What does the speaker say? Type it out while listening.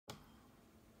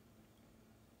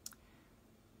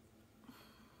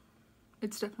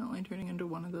It's definitely turning into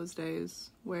one of those days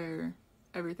where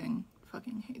everything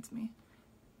fucking hates me.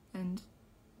 And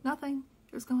nothing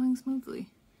is going smoothly.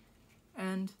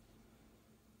 And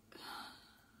it's fine,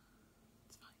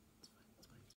 it's fine, it's fine.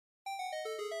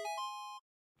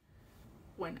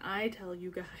 When I tell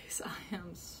you guys I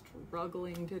am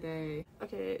struggling today.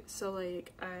 Okay, so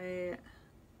like I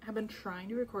have been trying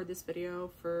to record this video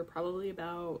for probably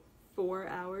about 4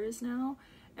 hours now,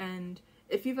 and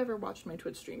if you've ever watched my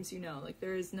Twitch streams, you know, like,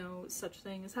 there is no such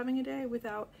thing as having a day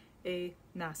without a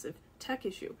massive tech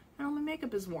issue. And all my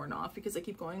makeup is worn off because I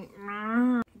keep going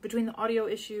between the audio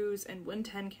issues and Win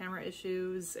 10 camera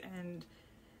issues, and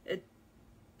it...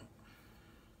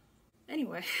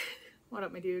 Anyway, what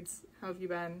up, my dudes? How have you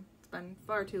been? It's been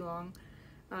far too long.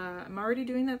 I'm already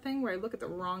doing that thing where I look at the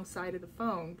wrong side of the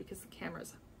phone because the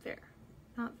camera's there.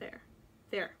 Not there.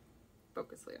 There.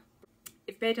 Focus, Leah.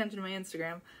 If you pay attention to my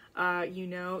Instagram, you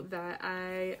know that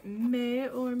I may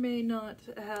or may not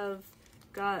have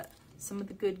got some of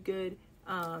the good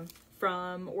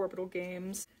from Orbital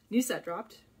Games. New set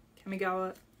dropped.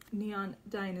 Kamigawa Neon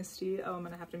Dynasty. Oh, I'm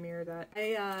gonna have to mirror that.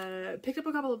 I picked up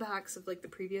a couple of packs of like the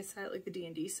previous set, like the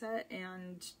D&D set,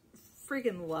 and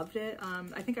freaking loved it.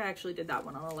 I think I actually did that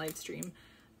one on a live stream.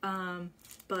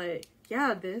 But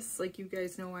yeah, this, like, you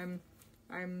guys know,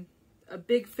 I'm a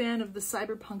big fan of the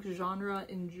cyberpunk genre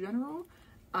in general,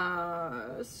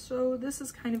 so this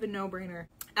is kind of a no-brainer.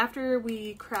 After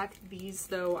we crack these,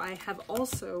 though, I have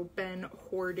also been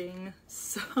hoarding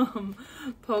some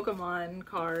Pokemon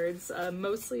cards,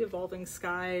 mostly Evolving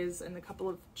Skies and a couple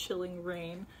of Chilling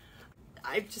Reign.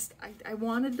 I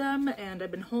wanted them, and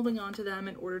I've been holding on to them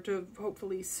in order to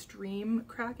hopefully stream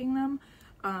cracking them,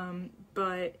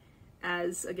 but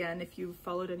as, again, if you've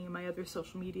followed any of my other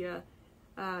social media,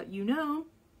 you know,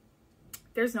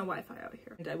 there's no Wi-Fi out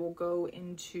here. And I will go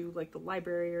into like the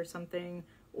library or something,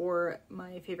 or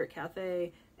my favorite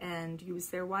cafe, and use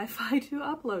their Wi-Fi to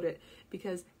upload it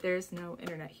because there's no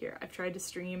internet here. I've tried to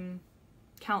stream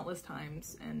countless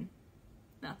times and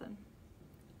nothing.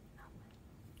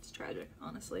 It's tragic,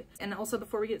 honestly. And also,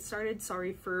 before we get started,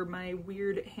 sorry for my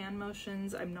weird hand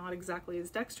motions. I'm not exactly as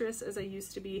dexterous as I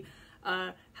used to be.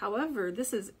 However,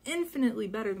 this is infinitely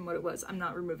better than what it was. I'm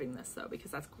not removing this though,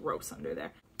 because that's gross under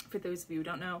there. For those of you who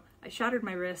don't know, I shattered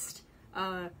my wrist.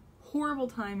 Horrible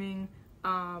timing.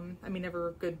 I mean, never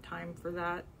a good time for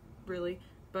that, really,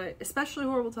 but especially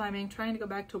horrible timing, trying to go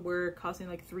back to work, costing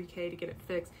like 3K to get it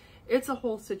fixed. It's a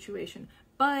whole situation,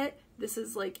 but this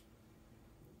is like,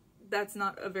 that's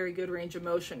not a very good range of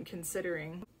motion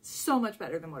considering. So much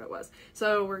better than what it was.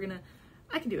 So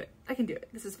I can do it. I can do it.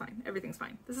 This is fine. Everything's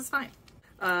fine. This is fine.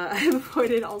 I have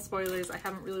avoided all spoilers. I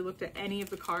haven't really looked at any of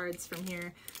the cards from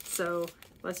here. So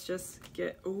let's just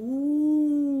get,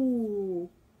 ooh,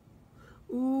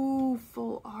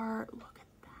 full art. Look at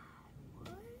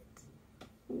that.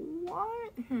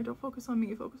 What? Here, don't focus on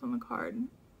me. Focus on the card.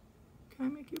 Can I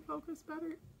make you focus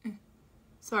better?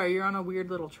 Sorry, you're on a weird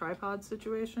little tripod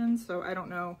situation, so I don't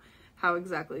know how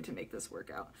exactly to make this work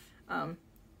out.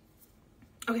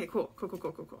 Okay, cool.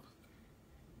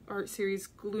 Art series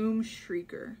Gloom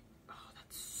Shrieker. Oh,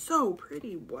 that's so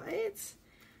pretty. What?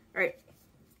 All right,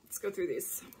 let's go through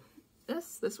these.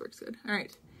 This works good. All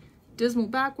right. Dismal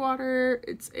Backwater.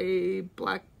 It's a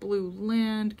black-blue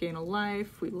land, gain a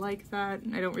life. We like that.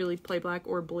 I don't really play black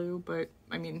or blue, but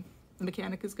I mean, the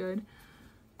mechanic is good.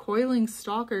 Coiling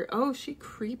Stalker. Oh, she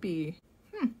creepy.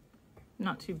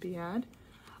 Not too bad.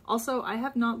 Also, I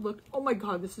have not looked. Oh my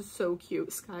god, this is so cute.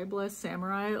 Skyblessed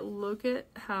Samurai. Look at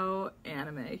how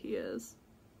anime he is.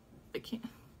 I can't.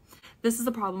 This is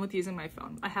the problem with using my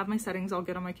phone. I have my settings all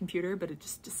good on my computer, but it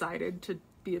just decided to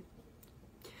be a...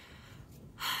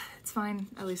 It's fine.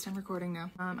 At least I'm recording now.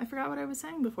 I forgot what I was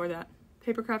saying before that.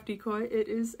 Papercraft Decoy. It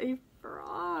is a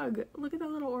frog. Look at that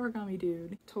little origami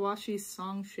dude. Tawashi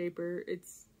Song Shaper.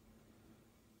 It's...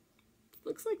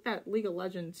 looks like that League of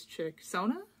Legends chick.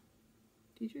 Sona?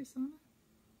 DJ Sona?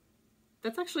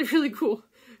 That's actually really cool.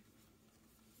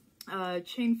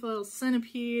 Chainflail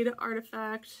Centipede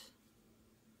Artifact.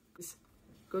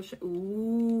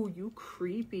 Ooh, you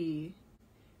creepy.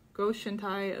 Go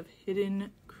Shintai of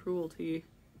Hidden Cruelty.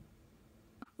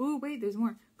 Ooh, wait, there's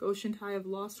more. Go Shintai of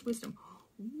Lost Wisdom.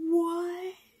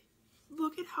 What?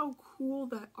 Look at how cool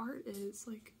that art is.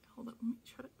 Like, hold up, let me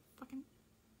try to fucking...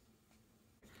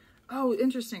 Oh,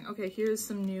 interesting. Okay, here's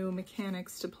some new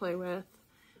mechanics to play with.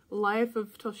 Life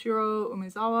of Toshiro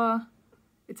Umezawa.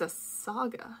 It's a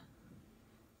saga.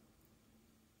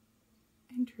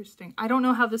 Interesting. I don't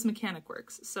know how this mechanic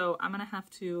works, so I'm gonna have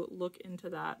to look into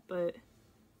that, but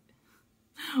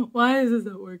why is this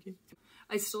not working?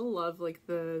 I still love like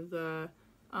the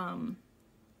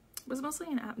Was it mostly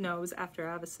no, it was after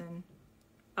Avacyn.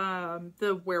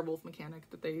 The werewolf mechanic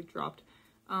that they dropped.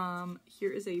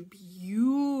 Here is a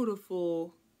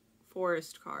beautiful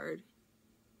forest card.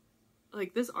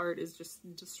 Like, this art is just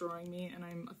destroying me, and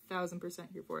I'm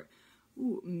 1000% here for it.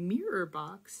 Ooh, mirror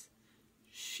box.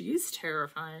 She's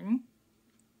terrifying.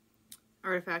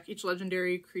 Artifact. Each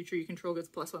legendary creature you control gets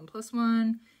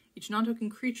 +1/+1. Each non-token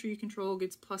creature you control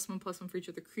gets +1/+1 for each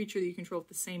other creature that you control with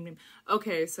the same name.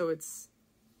 Okay, so it's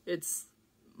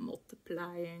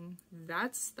multiplying.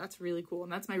 That's really cool,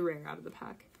 and that's my rare out of the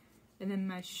pack. And then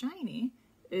my shiny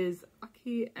is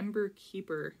Aki Ember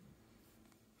Keeper.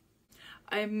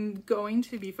 I'm going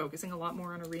to be focusing a lot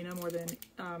more on arena more than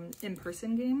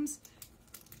in-person games.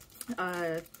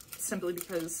 Simply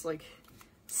because, like,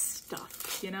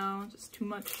 stuff, you know? Just too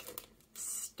much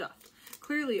stuff.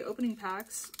 Clearly, opening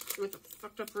packs with a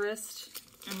fucked up wrist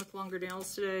and with longer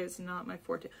nails today is not my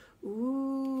forte.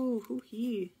 Ooh, who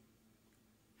he?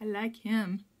 I like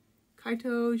him.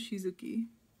 Kaito Shizuki.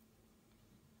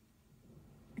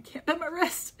 I can't bend my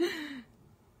wrist.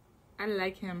 I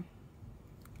like him.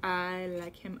 I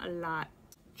like him a lot.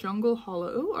 Jungle Hollow.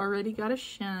 Ooh, already got a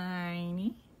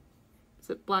shiny. Is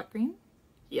it black green?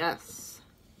 Yes.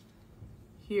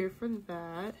 Here for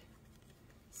that.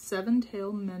 Seven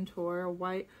Tail Mentor.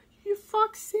 White. You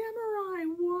fuck samurai.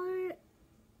 What?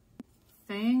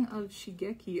 Fang of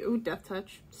Shigeki. Oh, Death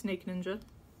Touch. Snake Ninja.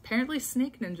 Apparently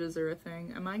snake ninjas are a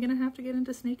thing. Am I gonna have to get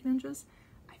into snake ninjas?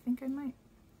 I think I might.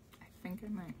 I think I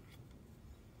might.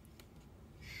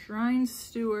 Shrine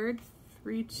Steward.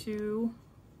 3/2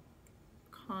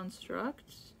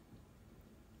 construct.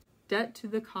 Debt to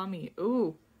the Kami.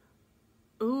 Ooh.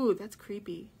 Ooh, that's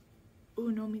creepy.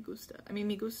 Ooh, no me gusta. I mean,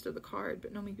 me gusta the card,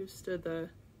 but no me gusta the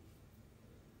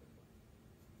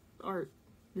art.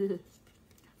 Ugh.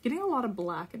 Getting a lot of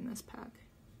black in this pack.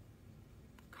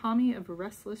 Kami of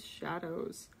Restless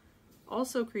Shadows.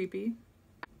 Also creepy.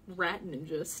 Rat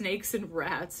Ninja. Snakes and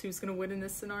rats. Who's gonna win in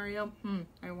this scenario?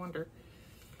 I wonder.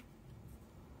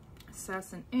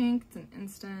 Assassin Inked, an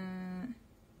instant.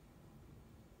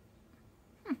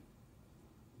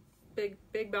 Big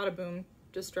bada boom.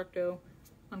 Destructo.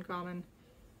 Uncommon.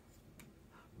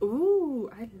 Ooh,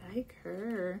 I like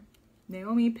her.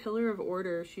 Naomi, Pillar of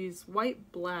Order. She's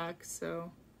white-black,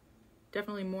 so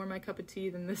definitely more my cup of tea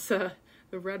than this, the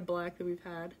red-black that we've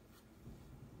had.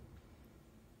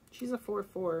 She's a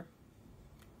 4/4.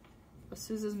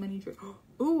 Azusa's Mini Drake.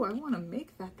 Ooh, I want to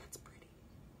make that. That's pretty.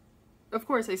 Of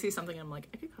course, I see something and I'm like,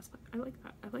 I could cosplay. I like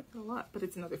that. I like that a lot. But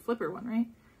it's another flipper one, right?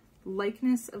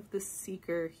 Likeness of the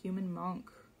Seeker. Human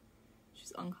Monk.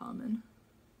 She's uncommon.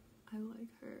 I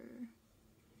like her.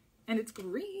 And it's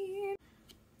green.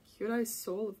 Kyodai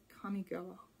Soul of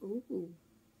Kamigawa. Ooh.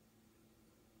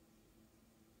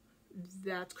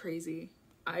 That's crazy.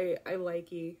 I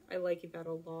likey that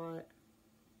a lot.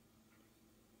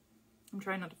 I'm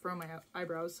trying not to furrow my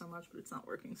eyebrows so much, but it's not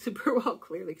working super well,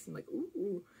 clearly, because I'm like,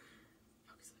 ooh.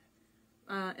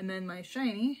 And then my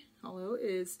shiny hollow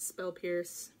is Spell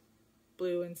Pierce.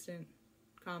 Blue instant.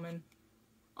 Common.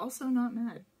 Also not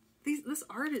mad. This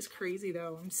art is crazy,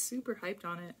 though. I'm super hyped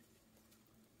on it.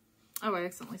 Oh, I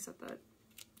accidentally set that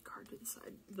card to the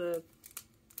side. The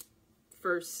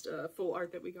first full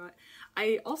art that we got.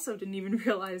 I also didn't even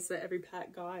realize that every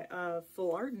pack got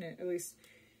full art in it. At least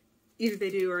either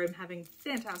they do or I'm having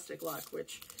fantastic luck,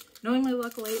 which, knowing my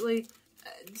luck lately,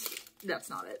 that's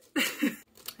not it.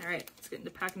 Alright, let's get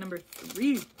into pack number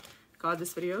 3. God,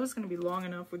 this video is going to be long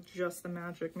enough with just the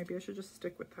magic. Maybe I should just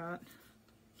stick with that.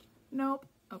 Nope.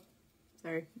 Oh,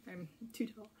 sorry. I'm too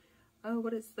tall. Oh,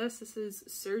 what is this? This is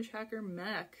Surge Hacker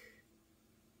Mech.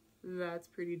 That's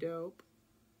pretty dope.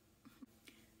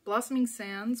 Blossoming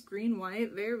Sands, green,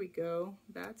 white. There we go.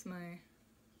 That's my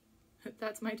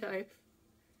type.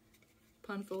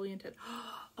 Punfoliant Head.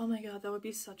 Oh my god, that would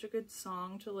be such a good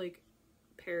song to, like,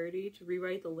 parody, to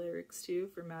rewrite the lyrics to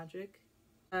for Magic.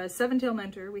 Seven Tail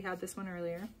Mentor. We had this one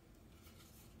earlier.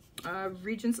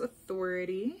 Regent's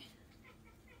Authority.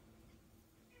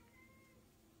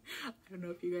 I don't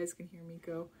know if you guys can hear me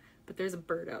go, but there's a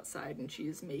bird outside and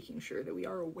she's making sure that we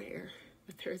are aware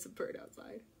that there's a bird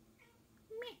outside.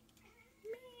 Me.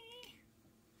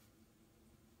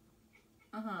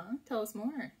 Uh-huh. Tell us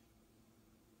more.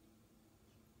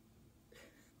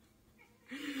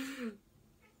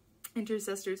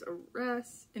 Intercessor's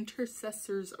Arrest.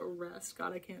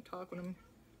 God, I can't talk when I'm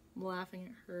laughing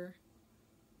at her.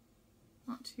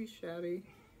 Not too shabby.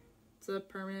 It's a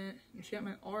permanent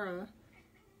enchantment aura.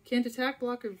 Can't attack,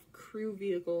 block, or crew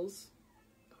vehicles.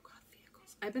 Oh god,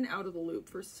 vehicles. I've been out of the loop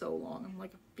for so long. I'm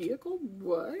like, a vehicle?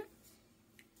 What?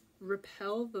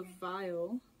 Repel the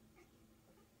Vile.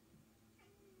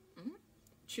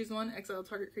 Choose one, exile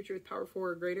target creature with power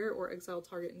 4 or greater, or exile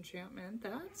target enchantment.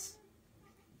 That's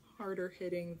harder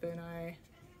hitting than I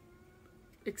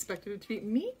expected it to be.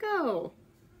 Miko!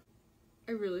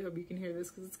 I really hope you can hear this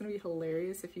because it's going to be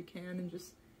hilarious if you can and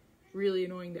just really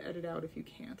annoying to edit out if you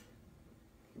can't.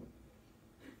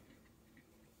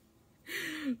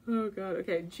 Oh god,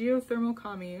 okay. Geothermal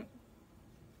Kami.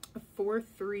 A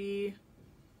 4/3.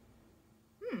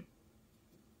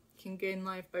 Can gain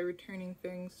life by returning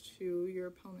things to your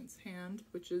opponent's hand,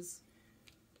 which is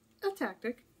a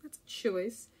tactic. That's a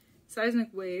choice. Seismic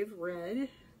Wave, red.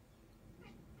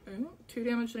 Oh, 2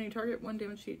 damage to any target, 1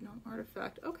 damage to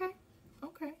non-artifact. Okay,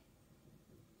 okay.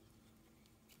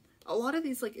 A lot of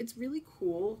these, like, it's really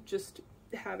cool just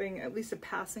having at least a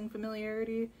passing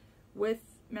familiarity with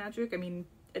Magic. I mean,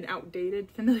 an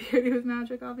outdated familiarity with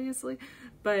Magic, obviously.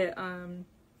 But,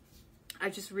 I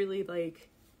just really like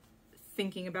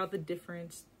thinking about the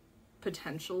different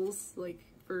potentials, like,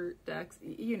 for decks.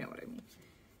 You know what I mean.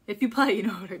 If you play, you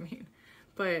know what I mean.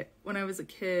 But when I was a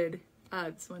kid,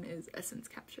 this one is Essence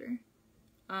Capture.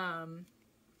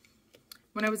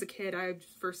 When I was a kid, I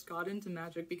first got into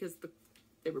Magic because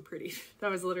they were pretty.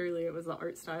 That was literally, it was the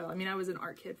art style. I mean, I was an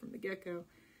art kid from the get-go.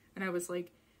 And I was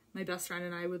like, my best friend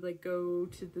and I would like go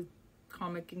to the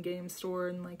comic and game store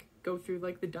and like go through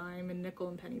like the dime and nickel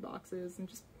and penny boxes and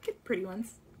just get pretty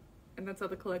ones. And that's how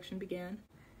the collection began.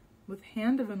 With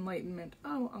Hand of Enlightenment.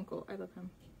 Oh, Uncle, I love him.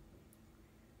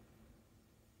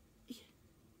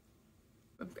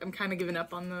 I'm kind of giving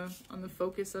up on the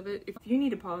focus of it. If you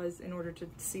need to pause in order to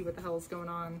see what the hell is going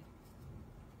on,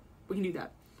 we can do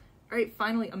that. All right,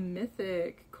 finally, a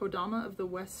mythic. Kodama of the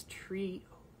West Tree.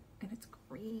 Oh, and it's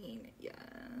green.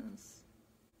 Yes.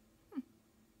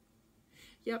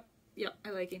 Yep,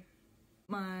 I like him.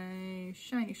 My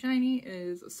shiny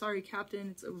is Sorry Captain.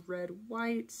 It's a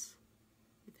red-white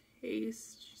with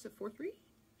haste. She's a 4/3. I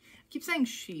keep saying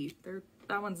she.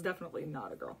 That one's definitely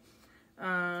not a girl.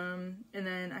 And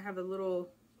then I have a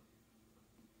little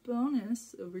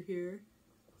bonus over here.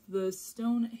 The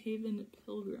Stonehaven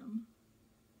Pilgrim.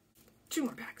 2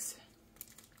 more packs.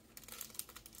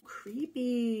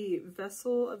 Creepy.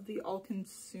 Vessel of the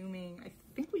All-Consuming. I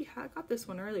think we got this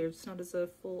one earlier, just not as a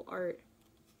full art.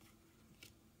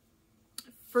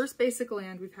 First basic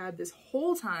land we've had this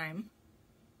whole time.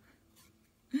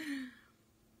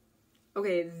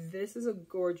 Okay, this is a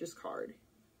gorgeous card.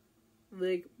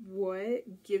 Like,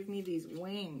 what? Give me these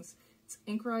wings. It's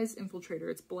Inkrise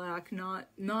Infiltrator. It's black, not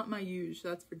my use.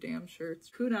 That's for damn sure. It's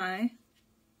Kunai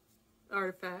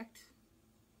artifact.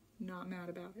 Not mad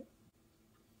about it.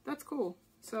 That's cool.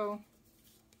 So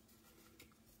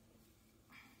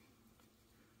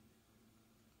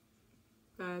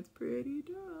that's pretty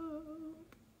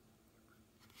dope.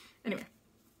 Anyway,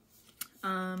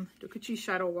 Dokuchi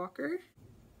Shadow Walker.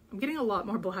 I'm getting a lot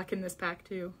more black in this pack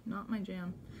too. Not my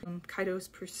jam. Kaido's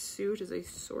Pursuit is a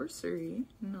sorcery.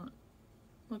 Not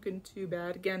looking too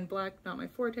bad. Again, black, not my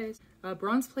forte.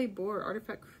 Bronze Plate Boar,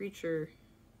 artifact creature.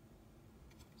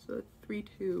 So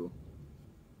 3/2.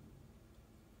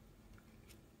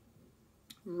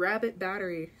 Rabbit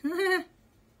Battery.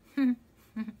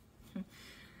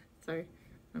 Sorry,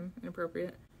 I'm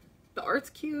inappropriate. The art's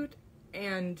cute,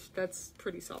 and that's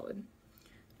pretty solid.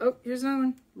 Oh, here's another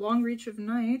one. Long Reach of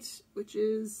Night, which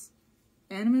is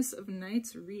Animus of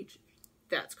Night's Reach.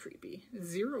 That's creepy.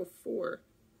 0/4.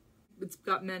 It's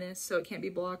got menace, so it can't be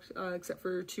blocked except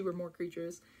for 2 or more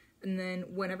creatures. And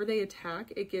then whenever they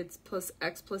attack, it gets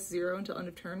 +X+0 until end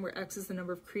of turn, where X is the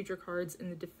number of creature cards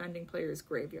in the defending player's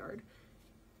graveyard.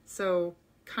 So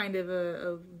kind of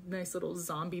a nice little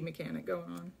zombie mechanic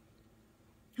going on.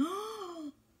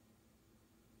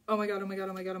 Oh my god, oh my god,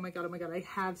 oh my god, oh my god, oh my god. I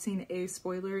have seen a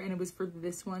spoiler and it was for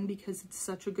this one because it's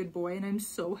such a good boy and I'm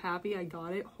so happy I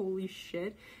got it. Holy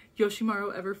shit.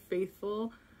 Yoshimaru Ever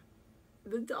Faithful.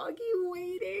 The doggy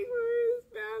waiting for his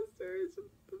masters.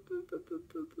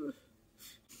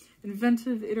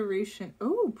 Inventive Iteration.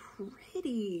 Oh,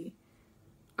 pretty.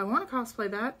 I want to cosplay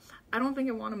that. I don't think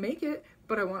I want to make it,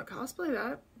 but I want to cosplay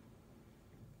that.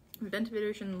 Inventive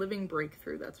Iteration Living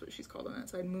Breakthrough. That's what she's called on that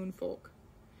side. Moonfolk.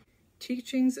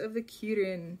 Teachings of the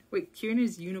Kirin. Wait, Kirin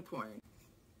is unicorn.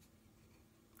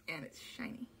 And it's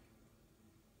shiny.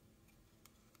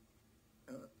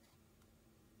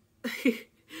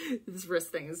 This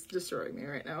wrist thing is destroying me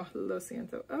right now. Lo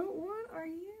Santo. Oh, what are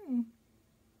you?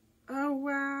 Oh,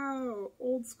 wow.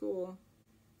 Old school.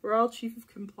 We're all Chief of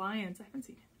Compliance. I haven't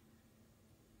seen it.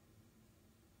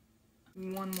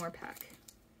 One more pack.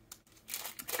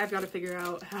 I've got to figure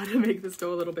out how to make this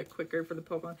go a little bit quicker for the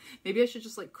Pokemon. Maybe I should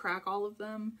just like crack all of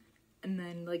them and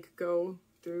then like go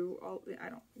through all,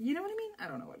 you know what I mean? I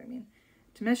don't know what I mean.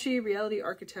 Tameshi, Reality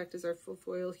Architect is our full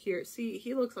foil here. See,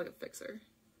 he looks like a fixer.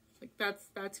 Like,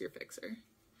 that's your fixer.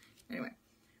 Anyway,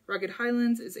 Rugged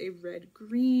Highlands is a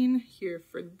red-green here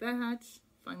for that.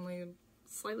 Finally,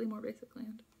 slightly more basic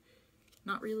land.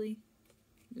 Not really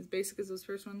as basic as those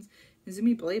first ones.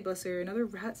 Izumi Blade Buster, another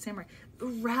rat samurai. The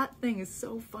rat thing is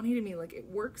so funny to me. Like, it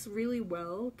works really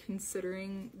well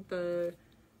considering the,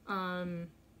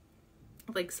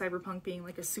 like, cyberpunk being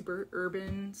like a super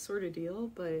urban sort of deal,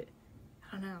 but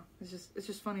I don't know. It's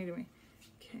just funny to me.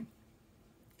 Okay.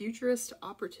 Futurist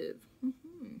Operative.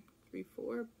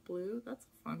 3/4 blue. That's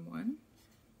a fun one.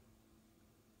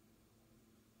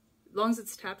 As long as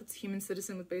it's tapped, it's human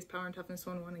citizen with base power and toughness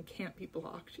 1/1 and can't be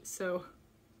blocked. So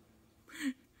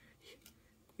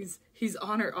he's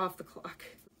on or off the clock.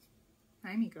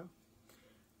 Hi, Miko.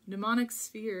 Mnemonic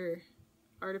Sphere.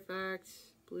 Artifact.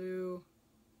 Blue.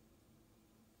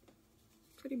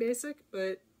 Pretty basic,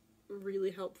 but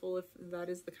really helpful if that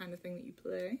is the kind of thing that you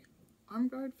play.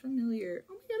 Armguard Familiar.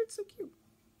 Oh my god, it's so cute.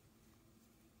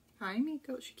 Hi,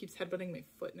 Miko. She keeps headbutting my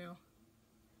foot now.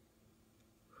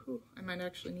 Whew, I might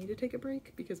actually need to take a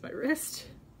break because my wrist,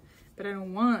 but I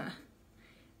don't want.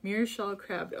 Mirror Shell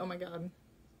Crab. Oh my god.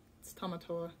 It's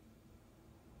Tamatoa,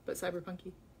 but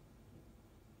cyberpunky.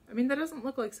 I mean, that doesn't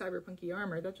look like cyberpunky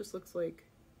armor. That just looks like,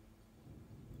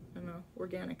 I don't know,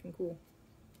 organic and cool.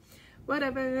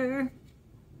 Whatever.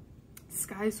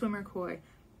 Sky Swimmer Koi.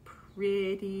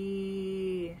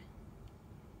 Pretty.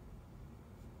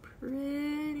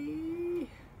 Pretty.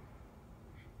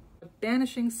 A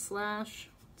Banishing Slash.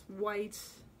 It's white.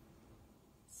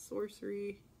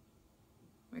 Sorcery.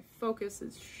 My focus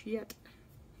is shit.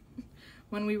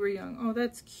 When we were young. Oh,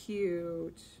 that's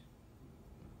cute.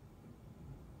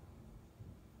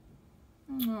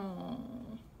 Oh.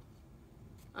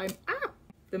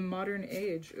 The Modern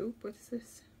Age. Oop, what is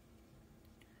this?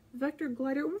 Vector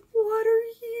Glider. What are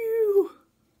you?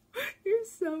 You're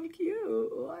so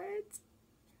cute. What?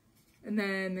 And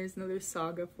then there's another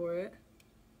saga for it.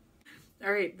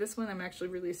 Alright, this one I'm actually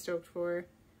really stoked for.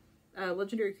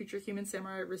 Legendary Creature Human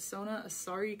Samurai Risona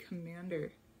Asari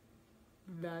Commander.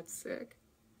 That's sick.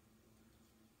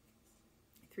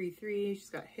 3/3. She's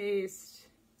got haste.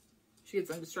 She gets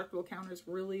indestructible counters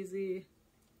real easy.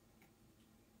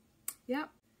 Yep.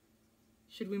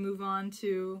 Should we move on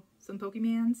to some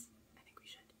Pokemons? I think we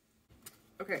should.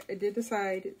 Okay, I did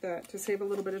decide that to save a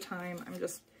little bit of time, I'm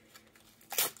just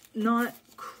not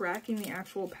cracking the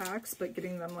actual packs, but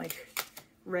getting them like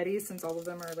ready since all of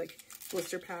them are like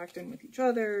blister packed in with each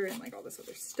other and like all this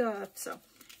other stuff. So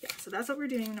yeah, so that's what we're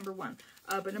doing, number one.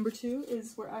 But number two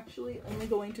is we're actually only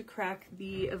going to crack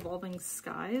the Evolving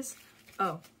Skies.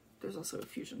 Oh, there's also a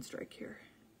Fusion Strike here.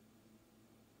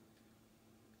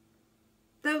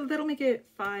 That'll make it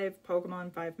 5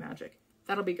 Pokemon, 5 Magic.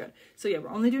 That'll be good. So yeah,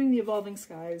 we're only doing the Evolving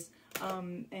Skies.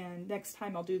 And next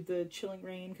time I'll do the Chilling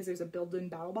Reign because there's a built-in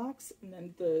battle box. And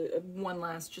then the one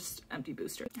last just empty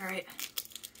booster. Alright,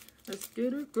 let's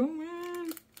get it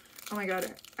going. Oh my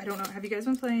god, I don't know. Have you guys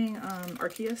been playing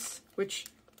Arceus? Which,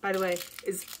 by the way,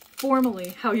 is formally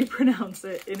how you pronounce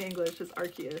it in English, is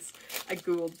Arceus. I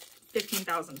googled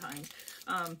 15,000 times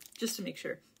just to make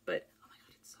sure. But oh my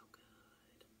god, it's so good.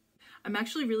 I'm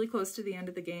actually really close to the end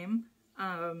of the game.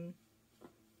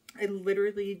 I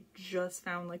literally just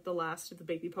found like the last of the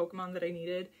baby Pokemon that I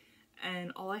needed,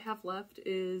 and all I have left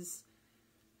is,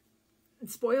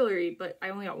 it's spoilery, but I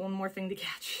only got one more thing to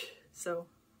catch. So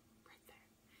right there.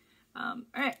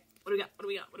 Alright, what do we got? What do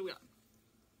we got? What do we got?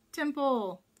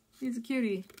 Temple. He's a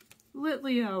cutie.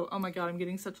 Litleo. Oh my god, I'm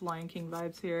getting such Lion King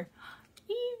vibes here.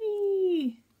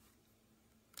 Eevee.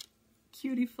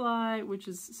 Cutie Fly, which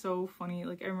is so funny.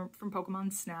 Like, I remember from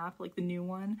Pokemon Snap, like the new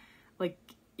one, like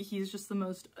he's just the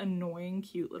most annoying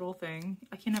cute little thing.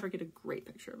 I can never get a great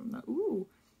picture of him though. Ooh,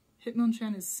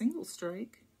 Hitmonchan is Single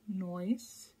Strike.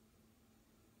 Nice.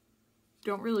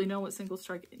 Don't really know what Single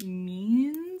Strike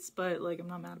means, but like I'm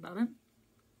not mad about it.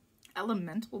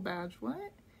 Elemental Badge,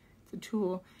 what? It's a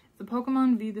tool. If the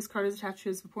Pokemon V this card is attached to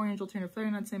his Vaporeon Angel Trainer Flare,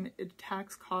 not same, it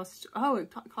attacks cost, oh,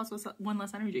 it costs us 1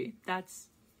 less energy. That's,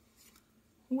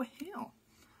 wow.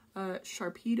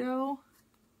 Sharpedo.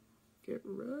 Get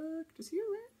wrecked. Is he a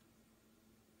rare?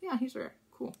 Yeah, he's rare.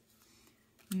 Cool.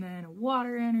 And then a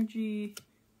Water Energy.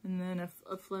 And then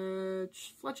a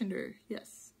Fletchender.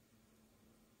 Yes.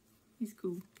 He's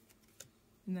cool.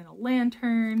 And then a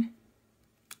Lantern.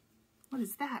 What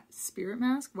is that? Spirit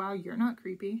Mask? Wow, you're not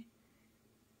creepy.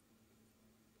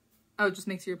 Oh, it just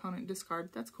makes your opponent discard.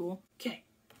 That's cool. Okay.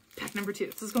 Pack number 2.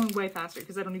 This is going way faster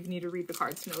because I don't even need to read the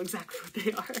cards to know exactly what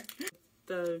they are.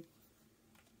 The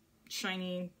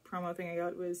shiny promo thing I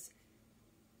got was,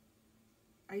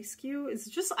 Ice Cube? Is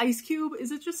it just Ice Cube?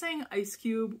 Is it just saying Ice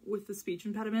Cube with the speech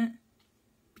impediment?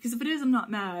 Because if it is, I'm not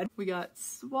mad. We got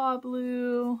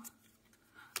Swablu,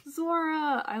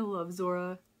 Zora. I love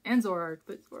Zora and Zorark,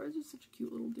 but Zora's just such a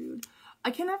cute little dude.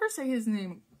 I can never say his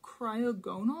name.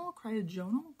 Cryogonal?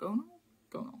 Cryogonal? Gonal?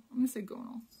 Gonal. I'm gonna say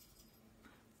Gonal.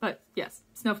 But yes,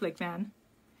 Snowflake Man.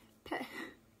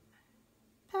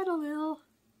 Petalil.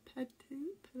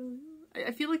 Petalil.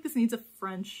 I feel like this needs a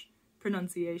French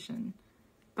pronunciation,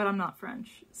 but I'm not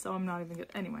French, so I'm not even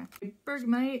good. Anyway,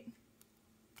 Bergmite.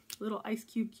 Little Ice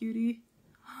Cube cutie.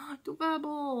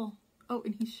 Dwebble. Oh,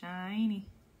 and he's shiny.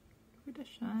 Pretty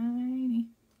shiny.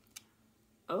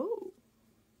 Oh.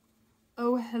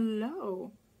 Oh,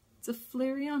 hello. It's a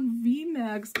Flareon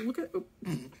VMAX. Look at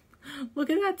look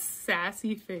at that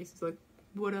sassy face. He's like,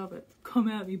 what of it? Come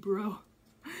at me, bro.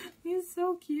 He's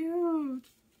so cute.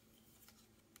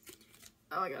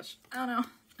 Oh my gosh. Oh no.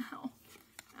 Ow.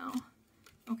 Ow.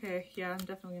 Okay, yeah, I'm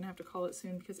definitely gonna have to call it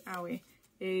soon because owie.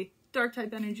 A Dark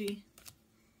type energy.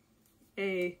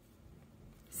 A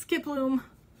Skiploom.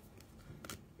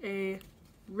 A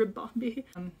Ribombee.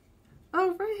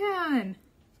 Oh, Raihan!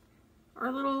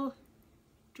 Our little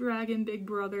dragon big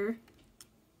brother.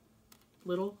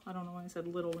 Little? I don't know why I said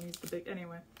little when he's the big.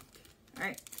 Anyway.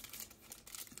 Alright.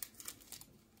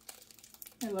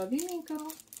 I love you, Nico. Come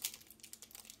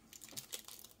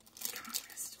on,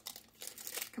 wrist.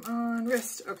 Come on,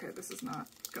 wrist. Okay, this is not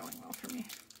going well for me.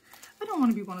 I don't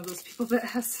want to be one of those people that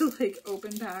has to, like,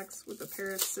 open packs with a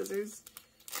pair of scissors.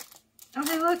 Oh,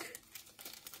 hey, look.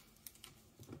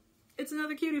 It's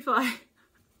another cutie fly.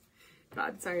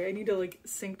 God, sorry. I need to, like,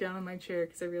 sink down in my chair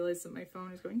because I realized that my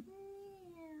phone is going...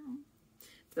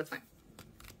 That's fine.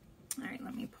 Alright,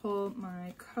 let me pull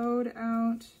my code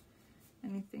out.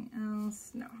 Anything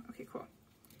else? No. Okay, cool.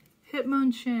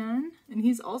 Hitmonchan. And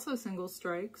he's also single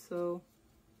strike, so...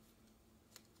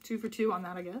 2 for 2 on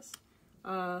that, I guess.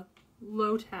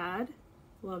 Lotad.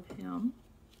 Love him.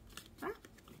 Ah.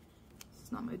 This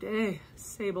is not my day.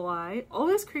 Sableye.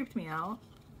 Always creeped me out.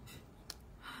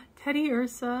 Teddy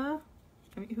Ursa.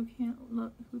 I mean,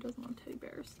 who doesn't love teddy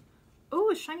bears? Oh,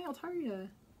 a shiny Altaria.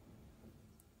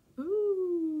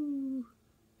 Ooh.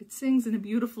 It sings in a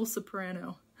beautiful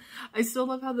soprano. I still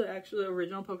love how the actual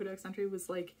original Pokedex entry was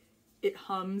like, it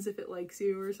hums if it likes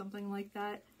you or something like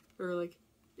that. Or like,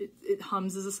 it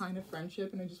hums as a sign of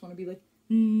friendship, and I just want to be like,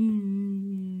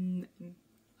 and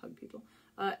hug people.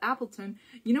 Appleton.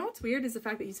 You know what's weird is the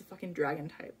fact that he's a fucking dragon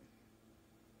type.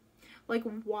 Like,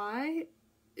 why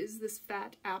is this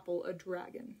fat apple a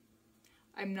dragon?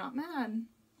 I'm not mad.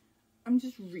 I'm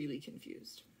just really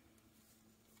confused.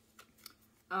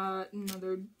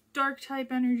 Another dark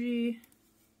type energy.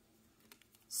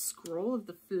 Scroll of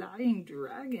the Flying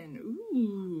Dragon.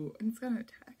 Ooh. And it's got an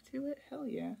attack to it? Hell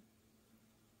yeah.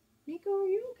 Nico, are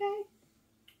you okay?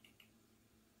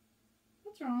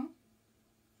 What's wrong?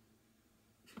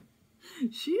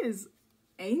 She is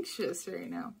anxious right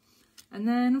now. And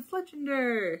then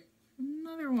Fletchender.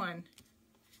 Another one.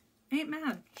 Ain't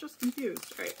mad, just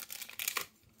confused. Alright.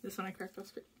 This one I cracked off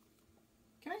screen.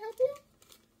 Can I help you?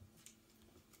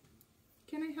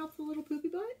 Can I help the little poopy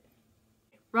butt?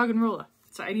 Roggenrola.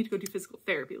 So I need to go do physical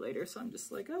therapy later, so I'm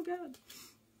just like, oh god.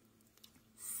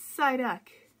 Psyduck.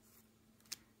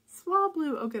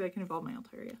 Swablu. Oh good, I can evolve my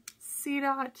Altaria.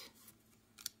 Seedot.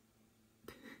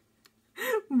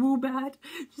 Woobat.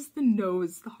 Just the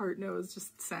nose, the heart nose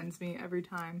just sends me every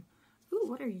time. Ooh,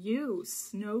 what are you?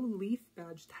 Snow Leaf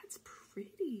Badge. That's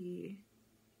pretty.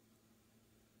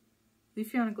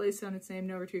 Leafeon and Glaceon, its name,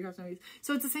 no retreat crafts, no use.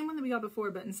 So it's the same one that we got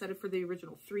before, but instead of for the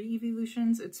original 3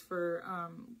 evolutions, it's for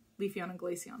Leafeon and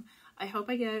Glaceon. I hope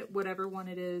I get whatever one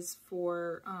it is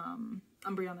for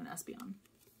Umbreon and Espeon.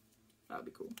 That would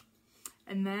be cool.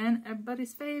 And then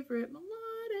everybody's favorite,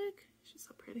 Melodic. She's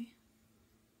so pretty.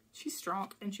 She's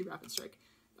strong and she Rapid Strike.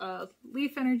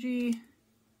 Leaf Energy.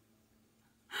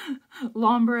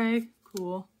 Lombre.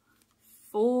 Cool.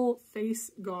 Full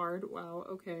Face Guard. Wow,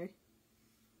 okay.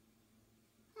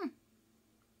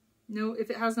 No, if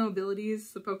it has no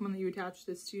abilities, the Pokemon that you attach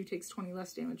this to takes 20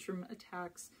 less damage from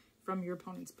attacks from your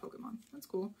opponent's Pokemon. That's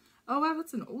cool. Oh wow,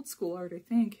 that's an old school art, I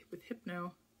think, with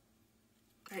Hypno.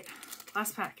 Alright,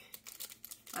 last pack.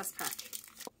 Last pack.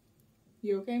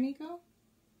 You okay, Miko?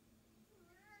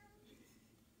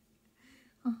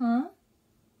 Uh-huh.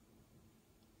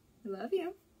 I love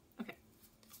you. Okay.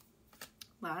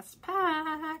 Last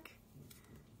pack.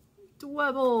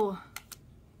 Dwebble.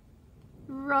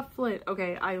 Rufflet.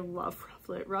 Okay, I love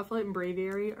Rufflet. Rufflet and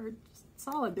Braviary are just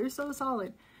solid. They're so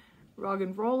solid.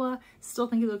 Roggenrola. Still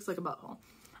think he looks like a butthole.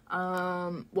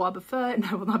 Wobbuffet, and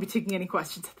I will not be taking any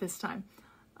questions at this time.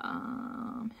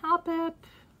 Hoppip,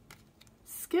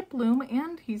 Skiploom,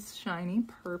 and he's shiny.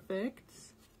 Perfect.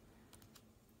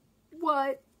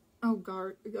 What? Oh,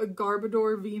 a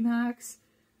Garbodor VMAX.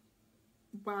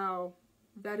 Wow,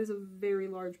 that is a very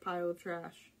large pile of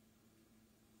trash.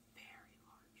 Very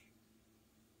large.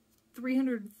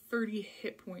 330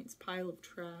 hit points pile of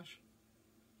trash.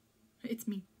 It's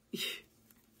me.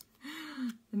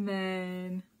 And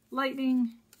then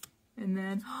Lightning, and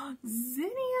then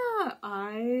Zinnia.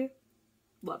 I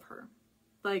love her.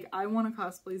 Like, I want to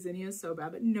cosplay Zinnia so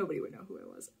bad, but nobody would know who it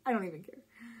was. I don't even care.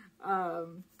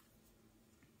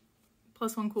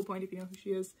 +1 cool point if you know who she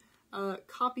is.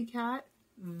 Copycat.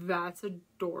 That's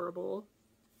adorable.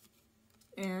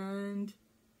 And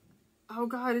oh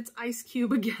god, it's Ice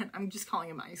Cube again. I'm just calling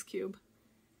him Ice Cube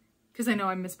because I know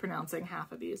I'm mispronouncing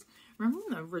half of these. Remember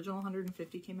when the original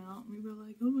 150 came out and we were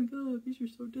like, oh my god, these are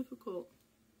so difficult.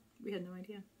 We had no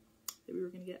idea that we were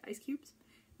gonna get ice cubes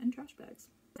and trash bags.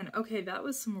 And okay, that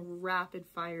was some rapid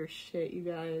fire shit, you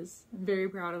guys. I'm very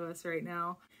proud of us right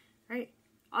now. All right,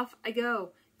 off I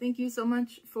go. Thank you so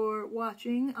much for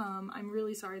watching. I'm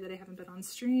really sorry that I haven't been on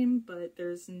stream, but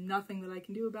there's nothing that I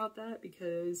can do about that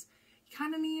because you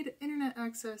kind of need internet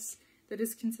access that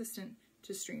is consistent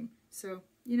to stream. So,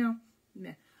 you know,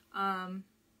 meh. I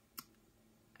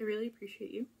really appreciate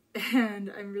you,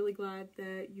 and I'm really glad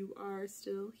that you are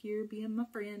still here being my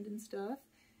friend and stuff.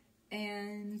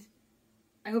 And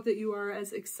I hope that you are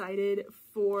as excited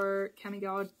for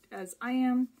Kamigawa as I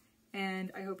am.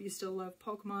 And I hope you still love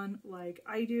Pokemon like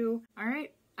I do.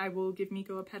 Alright, I will give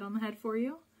Miko a pat on the head for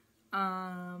you.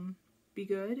 Be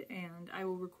good, and I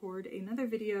will record another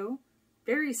video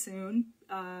very soon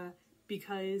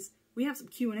because we have some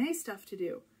Q&A stuff to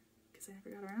do. Because I never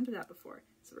got around to that before.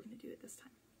 So we're going to do it this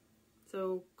time.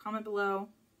 So comment below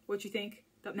what you think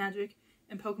about magic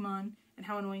and Pokemon and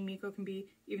how annoying Miko can be,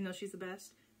 even though she's the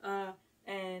best.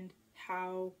 And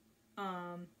how,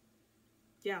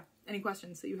 yeah, any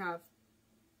questions that you have.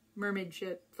 Mermaid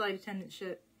shit, flight attendant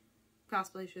shit,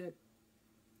 cosplay shit,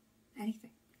 anything,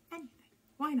 anything.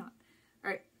 Why not?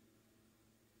 Alright.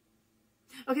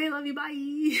 Okay, love you,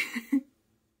 bye!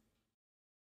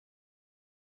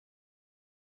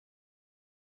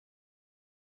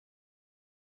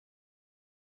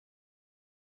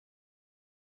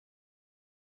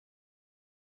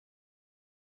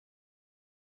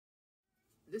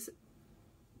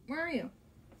 Where are you?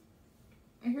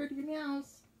 I heard your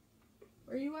meows.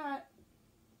 Where are you at?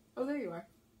 Oh, there you are.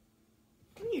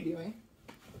 What are you doing?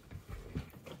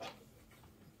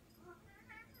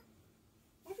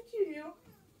 What did you do?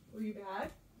 Were you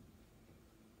bad?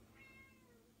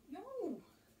 No.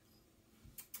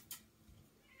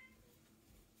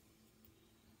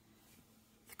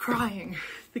 The crying.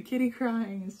 The kitty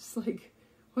crying is just like,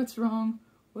 what's wrong?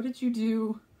 What did you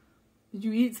do? Did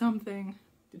you eat something?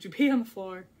 Did you pee on the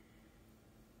floor?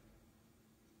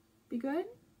 Be good?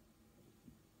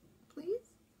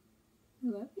 Please? I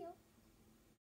love you.